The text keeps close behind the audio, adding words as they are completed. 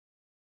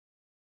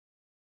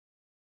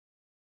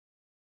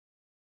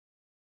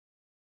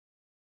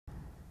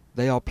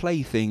They are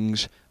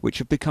playthings which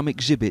have become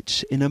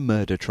exhibits in a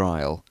murder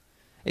trial.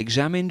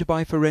 Examined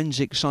by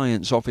forensic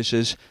science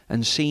officers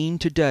and seen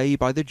today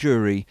by the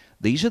jury,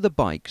 these are the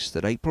bikes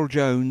that April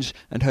Jones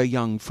and her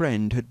young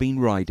friend had been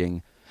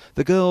riding.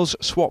 The girls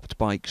swapped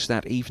bikes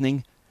that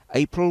evening.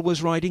 April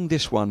was riding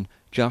this one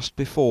just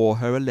before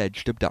her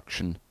alleged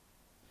abduction.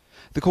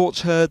 The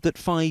courts heard that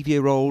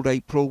 5-year-old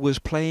April was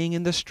playing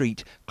in the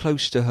street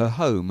close to her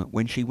home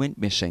when she went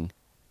missing.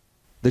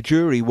 The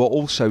jury were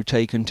also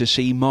taken to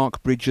see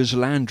Mark Bridger's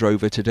Land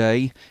Rover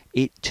today,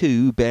 it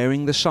too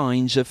bearing the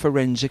signs of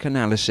forensic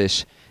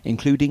analysis,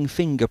 including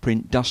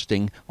fingerprint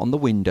dusting on the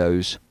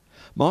windows.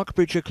 Mark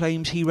Bridger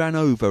claims he ran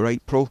over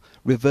April,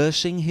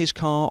 reversing his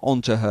car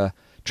onto her,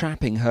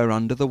 trapping her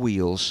under the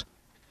wheels.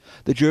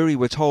 The jury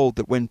were told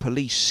that when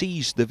police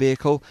seized the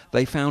vehicle,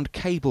 they found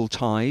cable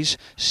ties,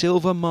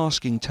 silver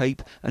masking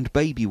tape and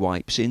baby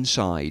wipes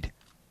inside.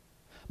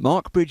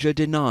 Mark Bridger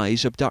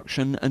denies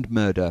abduction and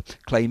murder,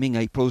 claiming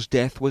April's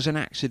death was an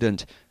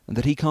accident and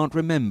that he can't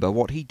remember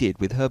what he did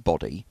with her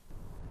body.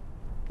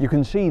 You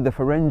can see the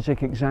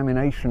forensic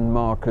examination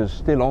markers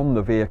still on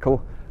the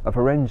vehicle. A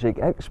forensic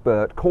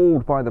expert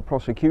called by the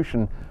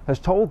prosecution has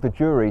told the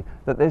jury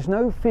that there's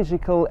no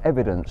physical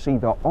evidence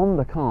either on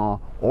the car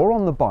or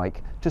on the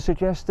bike to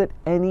suggest that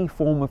any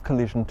form of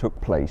collision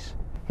took place.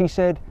 He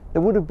said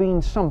there would have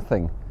been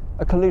something.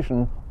 A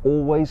collision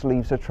always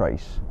leaves a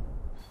trace.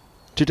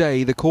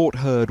 Today the court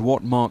heard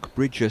what Mark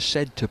Bridger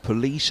said to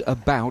police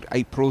about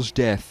April's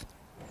death.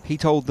 He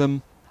told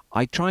them,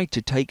 "I tried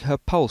to take her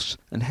pulse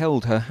and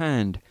held her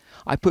hand.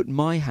 I put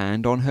my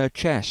hand on her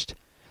chest.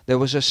 There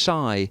was a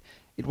sigh.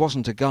 It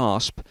wasn't a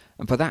gasp,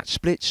 and for that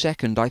split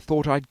second I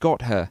thought I'd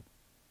got her."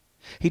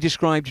 He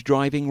described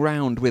driving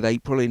round with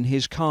April in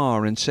his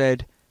car and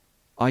said,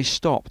 "I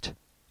stopped.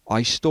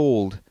 I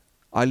stalled.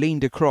 I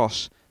leaned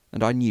across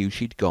and I knew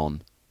she'd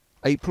gone."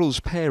 April's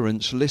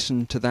parents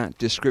listened to that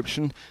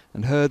description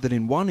and heard that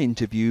in one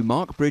interview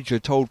Mark Bridger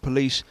told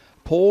police,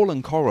 "Paul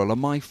and Coral are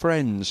my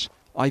friends.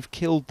 I've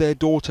killed their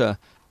daughter.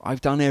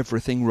 I've done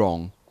everything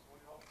wrong."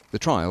 The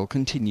trial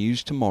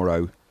continues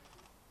tomorrow.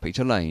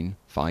 Peter Lane,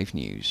 5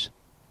 News.